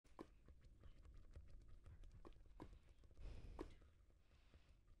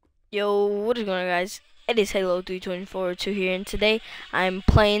Yo, what is going on, guys? It is Halo3242 here, and today I'm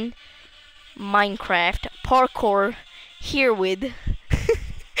playing Minecraft parkour here with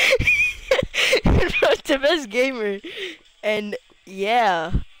RoadToBestGamer. And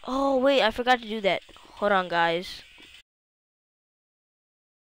yeah. Oh wait, I forgot to do that. Hold on, guys.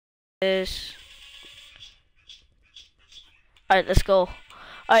 This. Alright, let's go.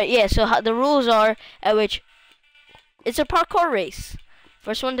 Alright, yeah, so the rules are at which it's a parkour race.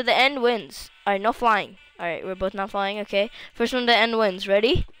 First one to the end wins. Alright, no flying. Alright, we're both not flying, okay. First one to the end wins.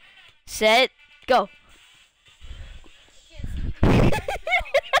 Ready? Set, go.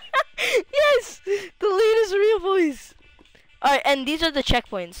 Yes! The lead is real, boys. Alright, and these are the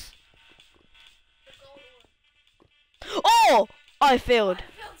checkpoints. Oh! I failed.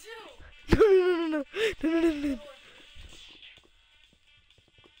 No, no, no, no, no, no, no, no.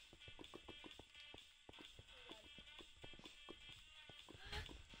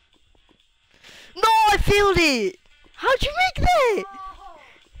 No, I failed it! How'd you make that?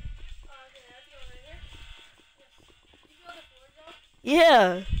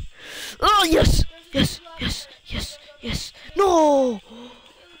 Yeah. Oh, yes! Yes, yes, yes, yes. No!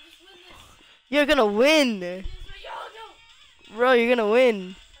 You're gonna win. Bro, you're gonna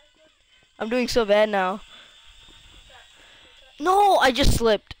win. I'm doing so bad now. No, I just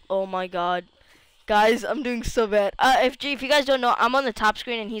slipped. Oh my god. Guys, I'm doing so bad. If you guys don't know, I'm on the top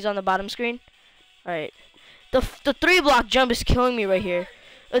screen and he's on the bottom screen. Alright. The 3-block jump is killing me right here.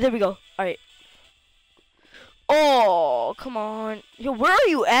 Oh, there we go. Alright. Oh, come on. Yo, where are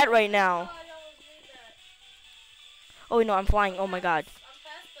you at right now? Oh, wait, no, I'm flying. Oh my god.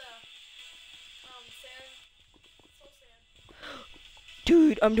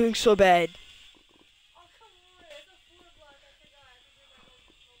 Dude, I'm doing so bad.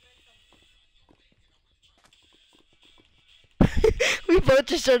 We both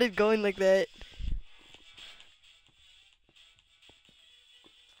just started going like that.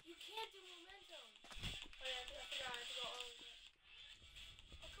 You can't do momentum. Oh yeah, I forgot. I have to go.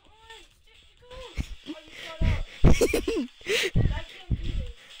 Oh, come on, stick to go. Oh, you shut up. I can't do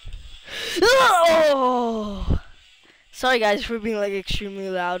this. Oh! Sorry guys for being like extremely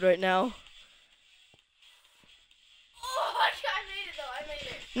loud right now. Oh, I made it though. I made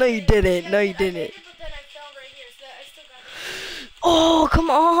it. No, you didn't. No, you I didn't. made it, but then I fell right here, so I still got it. Oh,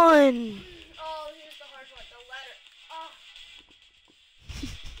 come on! Oh, here's the hard part, the ladder. Oh.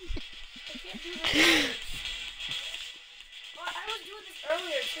 I can't do the ladders. Oh, I was doing this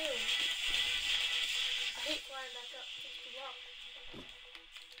earlier too. I hate flying back up. It's too long.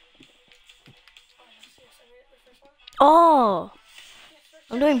 Oh, yes, I made it the first one. Oh, Yes, first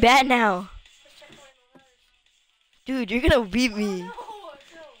I'm doing checkpoint. bad now. First checkpoint on the ladders. Dude, you're gonna beat Oh, me. no, no. Okay,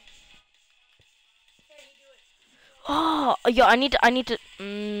 you do it. Oh, yo, I need to,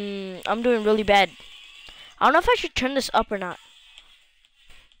 I'm doing really bad. I don't know if I should turn this up or not.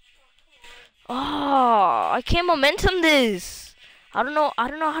 Oh, I can't momentum this. I don't know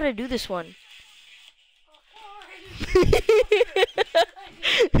how to do this one.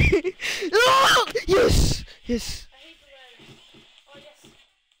 Oh, yes, yes. I hate the ladders. Oh, yes.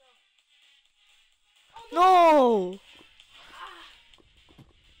 No. Oh, No. Ah.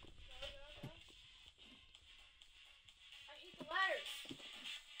 No. I hate the ladders.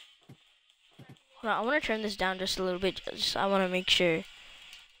 Hold on, I want to turn this down just a little bit. Just I want to make sure.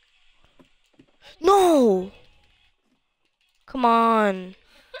 No. Come on.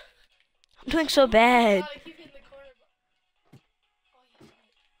 I'm doing so bad. Oh, I keep hitting the corner. Oh,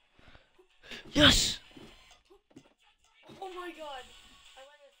 Yes. yes. Oh my god. I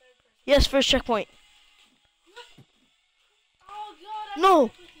went in third person. Yes, first checkpoint. Oh god, I No.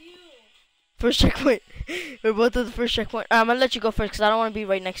 was with you. First checkpoint. We're both at the first checkpoint. I'm gonna let you go first because I don't want to be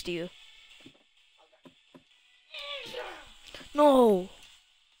right next to you. No.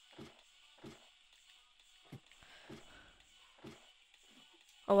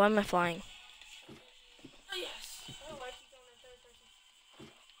 Oh, why am I flying? Oh yes. Oh, I keep going in third person.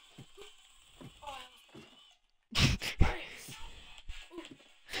 Oh, yes.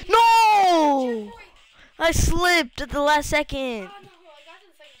 No! Checkpoint. I slipped at the last second. Oh no, I got to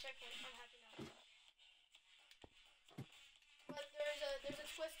the second checkpoint. I'm happy now. But there's a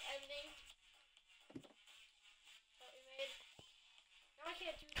twist ending that we made. Now I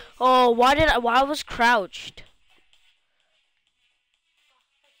can't do this. Oh, why I was crouched?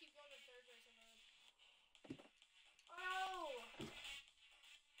 I keep going in third person mode. Oh!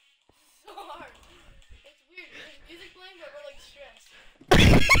 So hard. It's weird. There's music playing, but we're like stressed.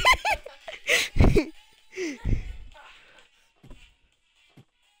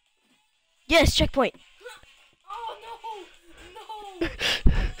 Yes, checkpoint. Oh no! No!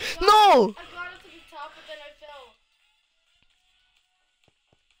 No! No! I got up to the top, but then I fell.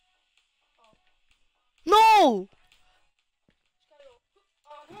 No! Just gotta go.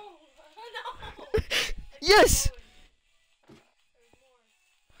 Oh no! No! I Yes! keep going. There's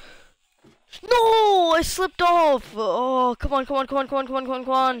more. No! I slipped off! Oh, come on, come on, come on, come on, come on, come on,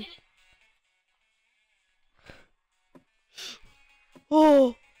 come on.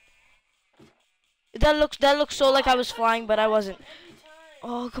 Oh! That looks so like I was flying, but I wasn't. Every time.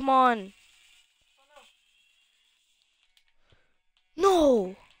 Oh, come on. Oh No!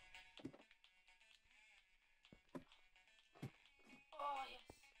 no. Oh yes.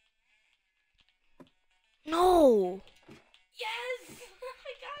 No! Yes!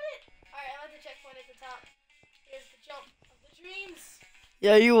 I got it! Alright, I'm at the checkpoint at the top. Here's the jump of the dreams.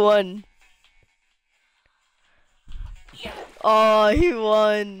 Yeah, you won. Yeah! Oh, he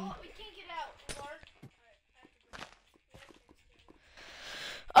won. Oh, we can't get out. Mark.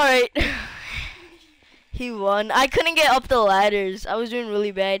 Alright. He won. I couldn't get up the ladders. I was doing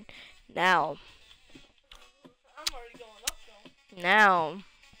really bad. Now. I'm already going up though. Now. Wait,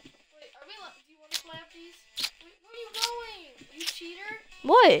 do you want to fly up these? Wait, where are you going? You cheater?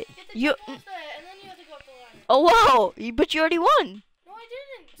 What? You You. have to jump off that, and then you have to go up the ladder. Oh, wow. But you already won. No, I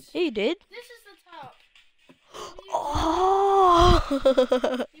didn't. Yeah, you did. This is the top. Oh. You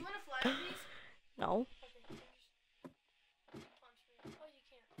want to fly up these? No. Okay, just punch me. Oh, you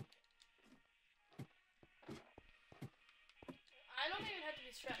can't. I don't even have to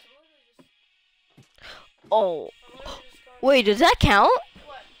be stressed. I'm literally just. Oh. I'm literally just going. Wait, does that count?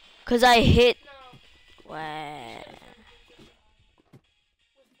 What? Cause I hit. No. Wow.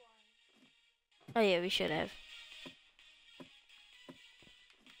 With flying. Oh yeah, we should have.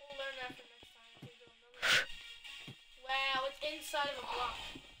 We'll learn that for next time. Okay, go. Wow, it's inside of a block.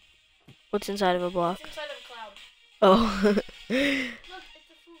 What's inside of a block? It's inside of a cloud. Oh. Look, it's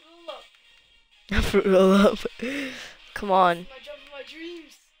a fruit roll up. A fruit roll up. Come on. My jump of my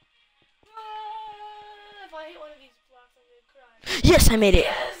dreams. Ah, if I hit one of these blocks, I'm gonna cry. Yes, I made it.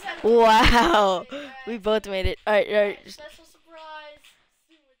 Yes, I made Wow. it. We both made it. Alright, alright. Special surprise.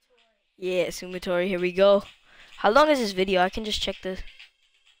 Sumatory. Yeah, Sumatory, here we go. How long is this video? I can just check the...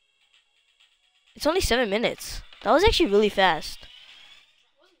 It's only 7 minutes. That was actually really fast.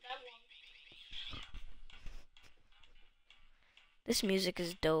 Wasn't that long? This music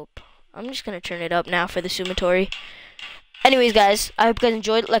is dope. I'm just gonna turn it up now for the Sumatory. Anyways, guys, I hope you guys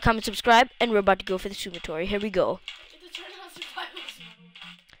enjoyed. Like, comment, subscribe, and we're about to go for the Sumatory. Here we go. It's a turn on survival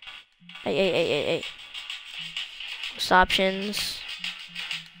mode. Hey. Most options.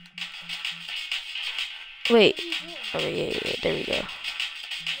 Wait. What are you doing? Oh, yeah. There we go. Yo,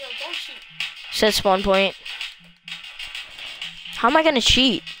 don't cheat. Set spawn point. How am I gonna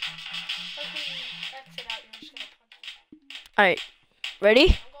cheat? Like when you exit out, you're just gonna punch me. Alright. Ready? I'm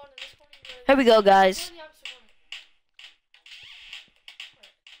going to this corner. Here we go, guys. Go in the opposite corner.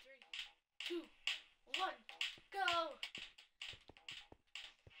 Alright, 3, 2, 1, go!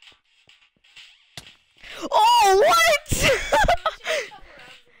 Oh, what? You should just jump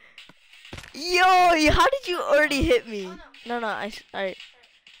around. Yo, how did you already hit me? Oh, no. No, alright. Alright.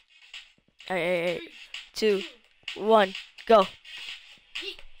 3, 2, 1, go.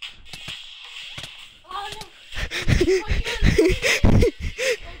 yeet. Oh no! Oh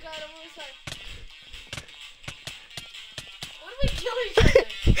god, I'm really sorry. What do we kill each other?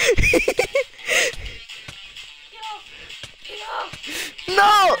 Get off! Get off!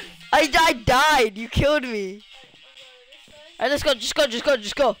 No! I died. You killed me. Alright, I'm going to this side. Alright, let's go.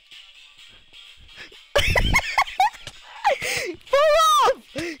 Just go. Fall off!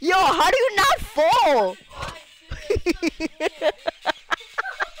 Yo, how do you not fall?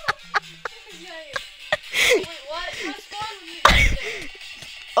 Wait, what? What spawn would you do there?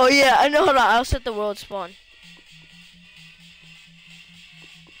 Oh yeah, I know. Hold on, I'll set the world spawn.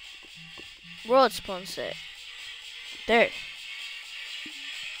 World spawn set. There.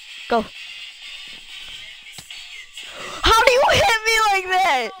 Go. How do you hit me like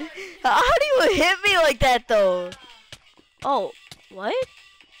that? How do you hit me like that though? Oh, what?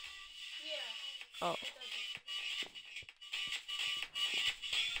 Yeah. Oh.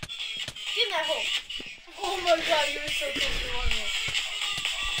 Get in that hole. Oh my god, you were so close to one hole.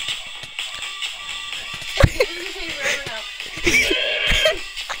 This is gonna take forever now.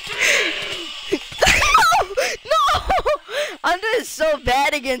 No! I'm doing so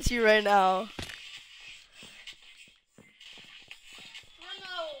bad against you right now. Oh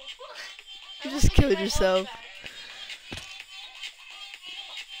no. You just killed yourself.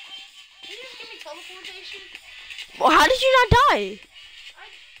 Did you just give me teleportation? Well, how did you not die?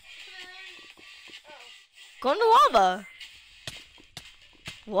 Oh. Go in the lava.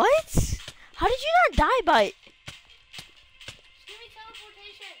 What? How did you not die by? Give me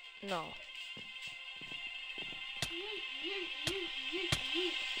teleportation. No. Yeet.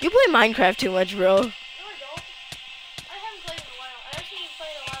 You play Minecraft too much, bro. No, I don't. I haven't played in a while. I actually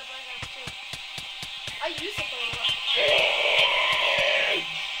played a lot of Minecraft too. I used to play a lot.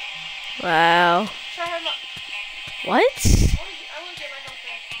 Wow. Try hard luck. What? I want to get my health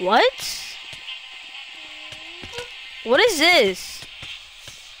back. What? What is this?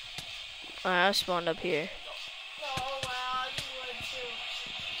 Alright, I spawned up here. Oh wow, you would too.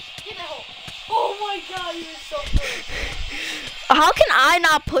 Get that hole. Oh my god, you are so good. How can I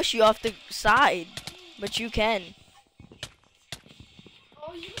not push you off the side? But you can.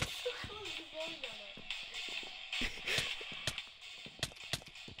 Oh, you were so close to going on it.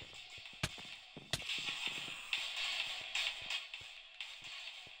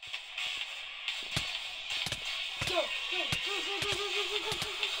 Go.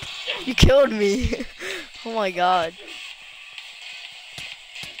 You killed me. Oh my god. I'm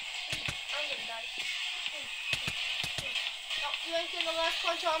gonna die. No, you ain't getting the last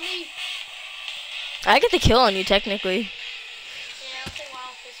punch on me. I get the kill on you technically. Yeah, that's a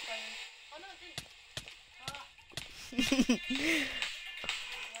wild fist fighting. Oh no, it didn't. Yeah,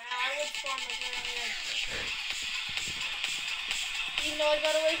 I would spawn like right on the edge. Even though I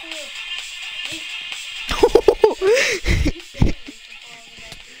got away from you. You saved me from falling in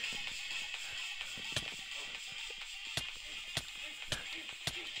that.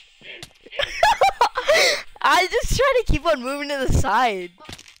 I just try to keep on moving to the side.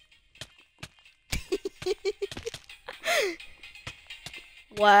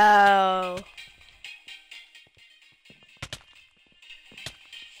 Wow.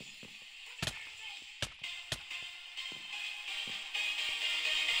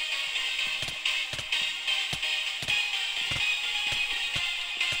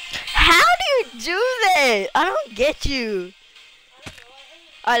 How do you do that? I don't get you. I don't know, I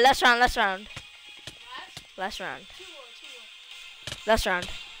haven't. Alright, last round. Last? Last round. 2-1. Last round.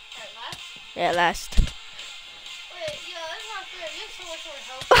 Alright, last? Yeah, last. Wait, yeah, that's not fair. You have so much more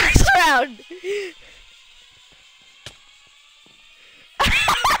health. Last round.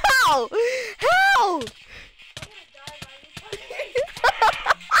 How? How? I'm gonna die by you.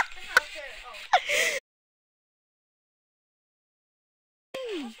 That's not fair. Oh.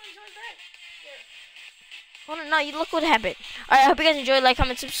 Let's rejoin back. Here. Oh no, you look what happened. Alright, I hope you guys enjoyed. Like,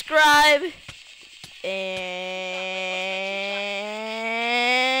 comment, subscribe. And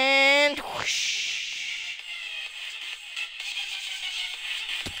whoosh.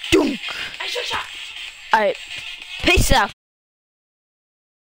 Dunk. I should shot. Alright, peace out.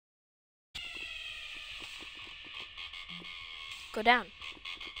 Go down.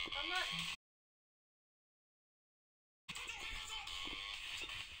 I'm not.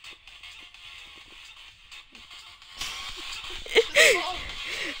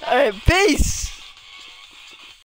 Alright, peace.